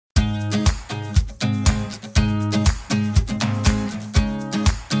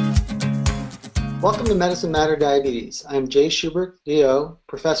Welcome to Medicine Matter Diabetes. I'm Jay Shubrook, DO,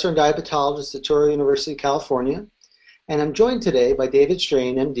 Professor and Diabetologist at Editorial University, California, and I'm joined today by David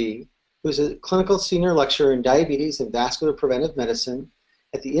Strain, MD, who's a Clinical Senior Lecturer in Diabetes and Vascular Preventive Medicine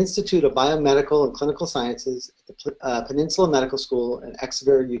at the Institute of Biomedical and Clinical Sciences at the Peninsula Medical School in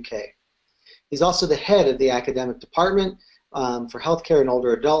Exeter, UK. He's also the head of the academic department for healthcare in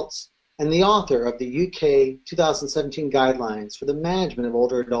older adults and the author of the UK 2017 guidelines for the management of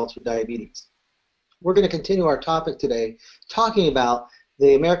older adults with diabetes. We're going to continue our topic today talking about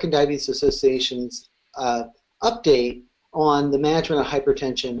the American Diabetes Association's update on the management of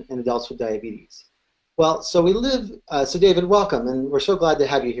hypertension in adults with diabetes. Well, so David, welcome, and we're so glad to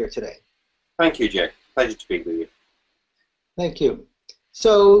have you here today. Thank you, Jay. Pleasure to be with you. Thank you.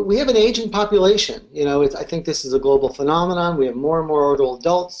 So we have an aging population. You know, I think this is a global phenomenon. We have more and more older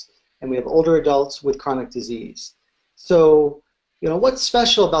adults, and we have older adults with chronic disease. So, you know, what's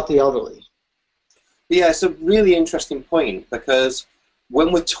special about the elderly? Yeah, it's a really interesting point, because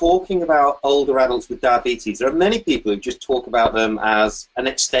when we're talking about older adults with diabetes, there are many people who just talk about them as an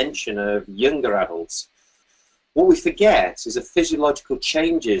extension of younger adults. What we forget is the physiological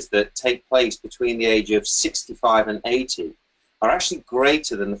changes that take place between the age of 65 and 80 are actually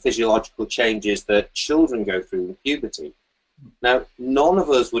greater than the physiological changes that children go through in puberty. Now, none of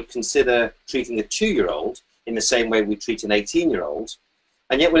us would consider treating a 2-year-old in the same way we treat an 18-year-old.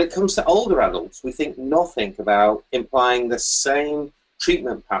 And yet when it comes to older adults, we think nothing about implying the same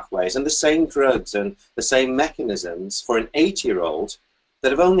treatment pathways and the same drugs and the same mechanisms for an 80-year-old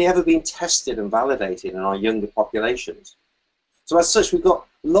that have only ever been tested and validated in our younger populations. So as such, we've got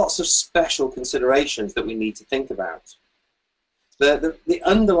lots of special considerations that we need to think about. The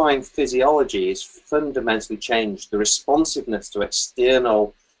underlying physiology is fundamentally changed. The responsiveness to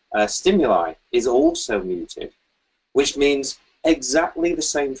external stimuli is also muted, which means exactly the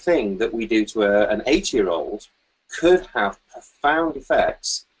same thing that we do to an 80-year-old could have profound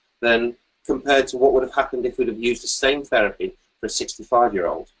effects than compared to what would have happened if we'd have used the same therapy for a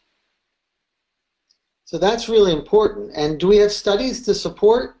 65-year-old. So that's really important. And do we have studies to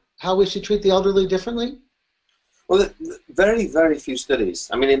support how we should treat the elderly differently? Well, very, very few studies.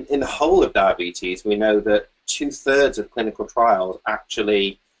 I mean, in the whole of diabetes, we know that 2/3 of clinical trials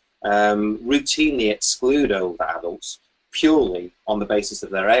actually routinely exclude older adults purely on the basis of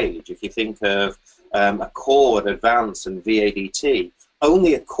their age. If you think of ACCORD, ADVANCE, and VADT,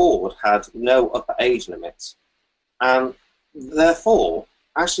 only ACCORD had no upper age limits. And therefore,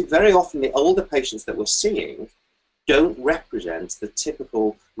 actually very often the older patients that we're seeing don't represent the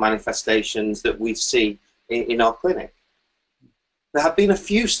typical manifestations that we see in our clinic. There have been a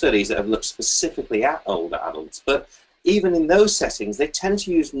few studies that have looked specifically at older adults, but even in those settings, they tend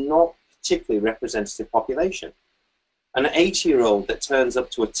to use not particularly representative population. An 80-year-old that turns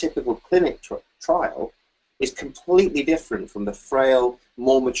up to a typical clinic trial is completely different from the frail,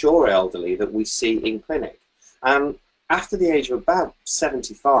 more mature elderly that we see in clinic. And after the age of about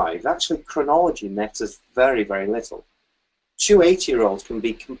 75, actually chronology matters very, very little. 2 80-year-olds can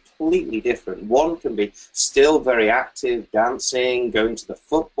be completely different. One can be still very active, dancing, going to the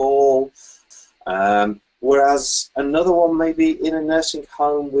football, whereas another one may be in a nursing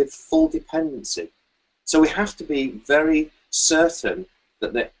home with full dependency. So we have to be very certain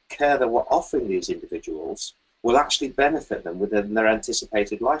that the care that we're offering these individuals will actually benefit them within their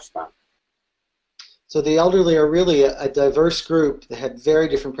anticipated lifespan. So the elderly are really a diverse group that have very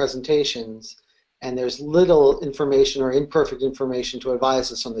different presentations, and there's little information or imperfect information to advise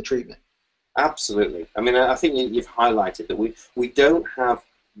us on the treatment. Absolutely. I mean, I think you've highlighted that we don't have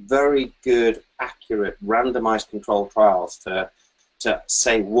very good, accurate, randomized controlled trials to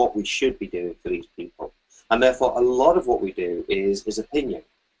say what we should be doing for these people. And therefore, a lot of what we do is opinion.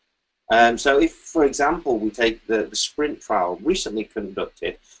 So if, for example, we take the SPRINT trial recently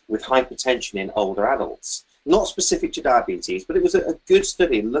conducted with hypertension in older adults, not specific to diabetes, but it was a good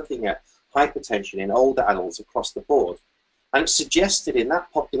study looking at hypertension in older adults across the board. And it suggested in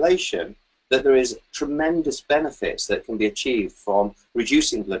that population that there is tremendous benefits that can be achieved from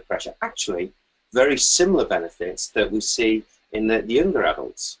reducing blood pressure. Actually, very similar benefits that we see in the younger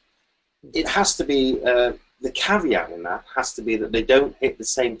adults. It has to be, the caveat in that has to be that they don't hit the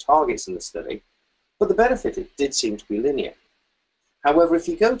same targets in the study, but the benefit, it did seem to be linear. However, if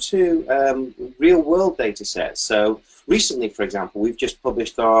you go to real-world data sets, so recently, for example, we've just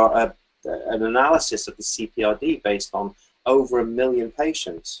published an analysis of the CPRD based on over 1 million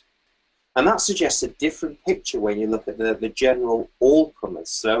patients. And that suggests a different picture when you look at the general all-comers,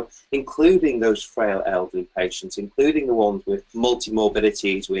 so including those frail elderly patients, including the ones with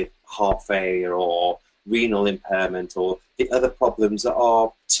multimorbidities with heart failure or renal impairment or the other problems that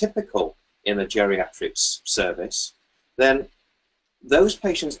are typical in a geriatrics service, then those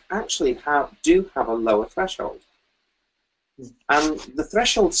patients actually do have a lower threshold. And the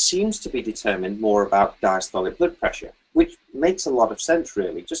threshold seems to be determined more about diastolic blood pressure, which makes a lot of sense,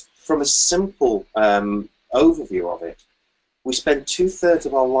 really. Just from a simple overview of it, we spend 2/3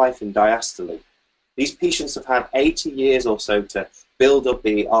 of our life in diastole. These patients have had 80 years or so to build up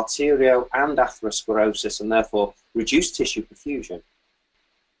the arterio and atherosclerosis and therefore reduce tissue perfusion.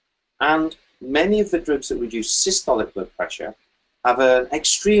 And many of the drugs that reduce systolic blood pressure have an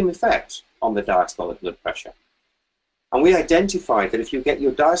extreme effect on the diastolic blood pressure. And we identified that if you get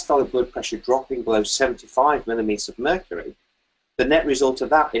your diastolic blood pressure dropping below 75 millimeters of mercury, the net result of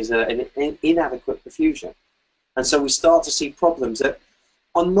that is an inadequate perfusion. And so we start to see problems that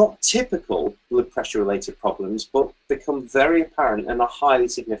are not typical blood pressure related problems, but become very apparent and are highly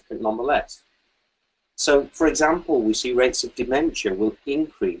significant nonetheless. So, for example, we see rates of dementia will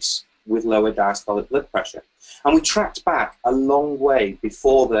increase with lower diastolic blood pressure. And we tracked back a long way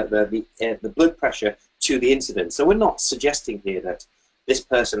before the blood pressure to the incidence. So we're not suggesting here that this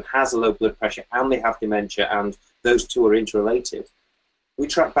person has a low blood pressure and they have dementia and those two are interrelated. We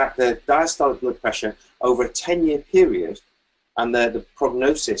track back the diastolic blood pressure over a 10-year period and the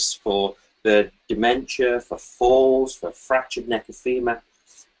prognosis for the dementia, for falls, for fractured neck of femur,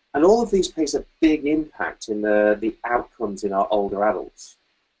 and all of these plays a big impact in the outcomes in our older adults.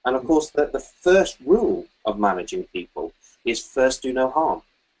 And of course, the first rule of managing people is first do no harm.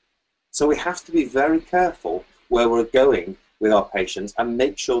 So we have to be very careful where we're going with our patients and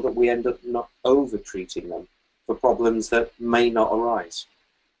make sure that we end up not over-treating them for problems that may not arise.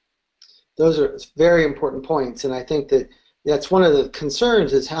 Those are very important points, and I think that that's one of the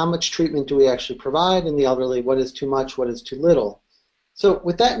concerns is how much treatment do we actually provide in the elderly, what is too much, what is too little. So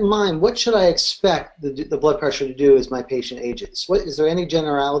with that in mind, what should I expect the blood pressure to do as my patient ages? Is there any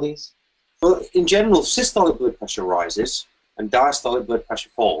generalities? Well, in general, systolic blood pressure rises and diastolic blood pressure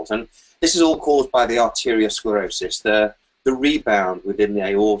falls, and this is all caused by the arteriosclerosis, the rebound within the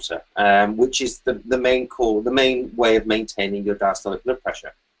aorta, which is the main way of maintaining your diastolic blood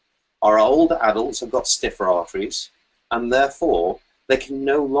pressure. Our older adults have got stiffer arteries, and therefore they can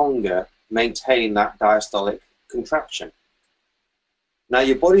no longer maintain that diastolic contraction. Now,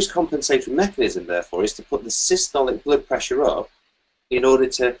 your body's compensatory mechanism, therefore, is to put the systolic blood pressure up in order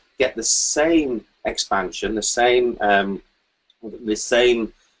to get the same expansion, the same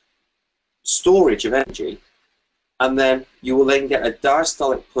storage of energy, and then you will then get a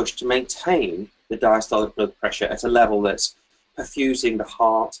diastolic push to maintain the diastolic blood pressure at a level that's perfusing the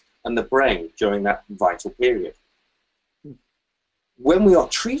heart and the brain during that vital period. When we are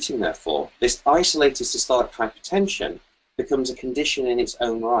treating, therefore, this isolated systolic hypertension becomes a condition in its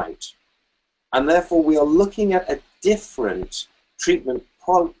own right. And therefore, we are looking at a different treatment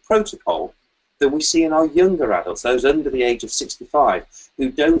protocol than we see in our younger adults, those under the age of 65, who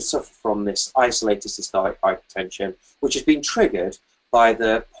don't suffer from this isolated systolic hypertension, which has been triggered by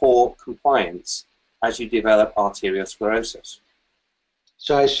the poor compliance as you develop arteriosclerosis.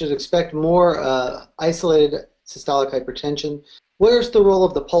 So I should expect more isolated systolic hypertension. Where's the role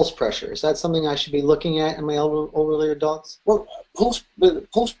of the pulse pressure? Is that something I should be looking at in my elderly adults? Well,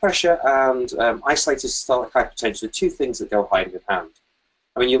 pulse pressure and isolated systolic hypertension are two things that go hand in hand.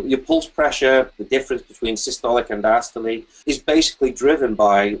 I mean, your pulse pressure, the difference between systolic and diastole, is basically driven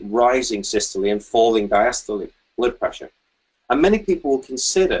by rising systole and falling diastolic blood pressure. And many people will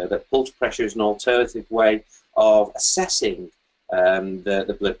consider that pulse pressure is an alternative way of assessing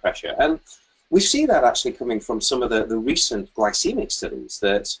the blood pressure. And we see that actually coming from some of the recent glycemic studies,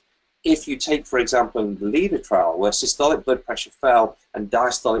 that if you take, for example, the LEADER trial, where systolic blood pressure fell and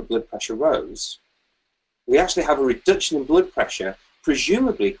diastolic blood pressure rose, we actually have a reduction in blood pressure,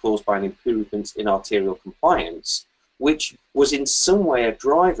 presumably caused by an improvement in arterial compliance, which was in some way a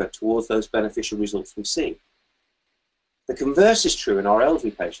driver towards those beneficial results we see. The converse is true in our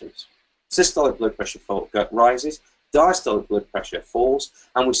elderly patients. Systolic blood pressure rises, diastolic blood pressure falls,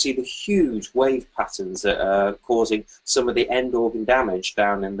 and we see the huge wave patterns that are causing some of the end organ damage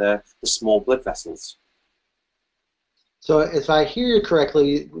down in the small blood vessels. So if I hear you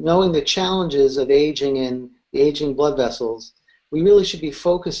correctly, knowing the challenges of aging and the aging blood vessels, we really should be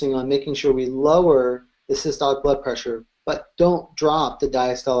focusing on making sure we lower the systolic blood pressure, but don't drop the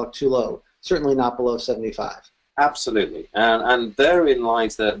diastolic too low, certainly not below 75. Absolutely, and therein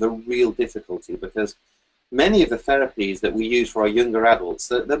lies the real difficulty, because many of the therapies that we use for our younger adults,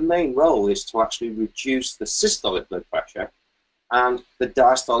 the main role is to actually reduce the systolic blood pressure, and the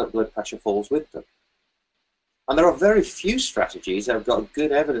diastolic blood pressure falls with them. And there are very few strategies that have got a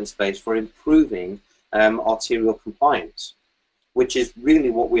good evidence base for improving arterial compliance. which is really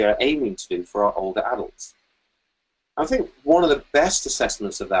what we are aiming to do for our older adults. I think one of the best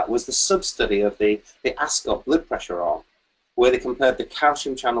assessments of that was the sub-study of the ASCOT blood pressure arm, where they compared the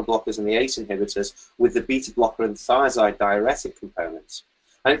calcium channel blockers and the ACE inhibitors with the beta blocker and thiazide diuretic components.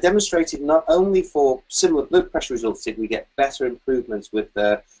 And it demonstrated not only for similar blood pressure results did we get better improvements with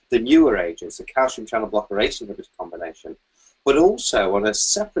the newer agents, the calcium channel blocker ACE inhibitor combination, but also on a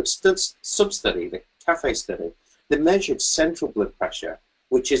separate sub-study, the CAFE study, they measured central blood pressure,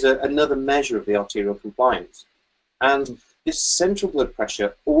 which is another measure of the arterial compliance. And this central blood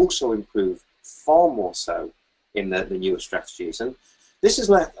pressure also improved far more so in the newer strategies. And this has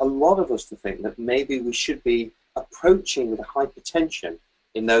led a lot of us to think that maybe we should be approaching the hypertension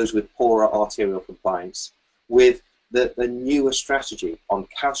in those with poorer arterial compliance with the newer strategy on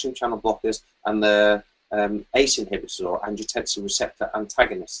calcium channel blockers and the ACE inhibitors or angiotensin receptor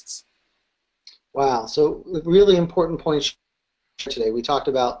antagonists. Wow, so really important points today. We talked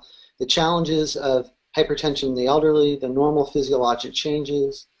about the challenges of hypertension in the elderly, the normal physiologic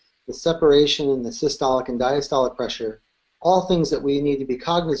changes, the separation in the systolic and diastolic pressure, all things that we need to be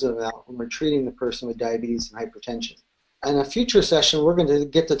cognizant about when we're treating the person with diabetes and hypertension. In a future session, we're going to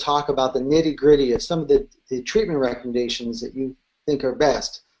get to talk about the nitty-gritty of some of the treatment recommendations that you think are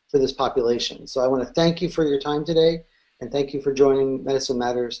best for this population. So I want to thank you for your time today, and thank you for joining Medicine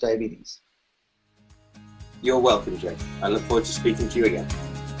Matters Diabetes. You're welcome, Jay. I look forward to speaking to you again.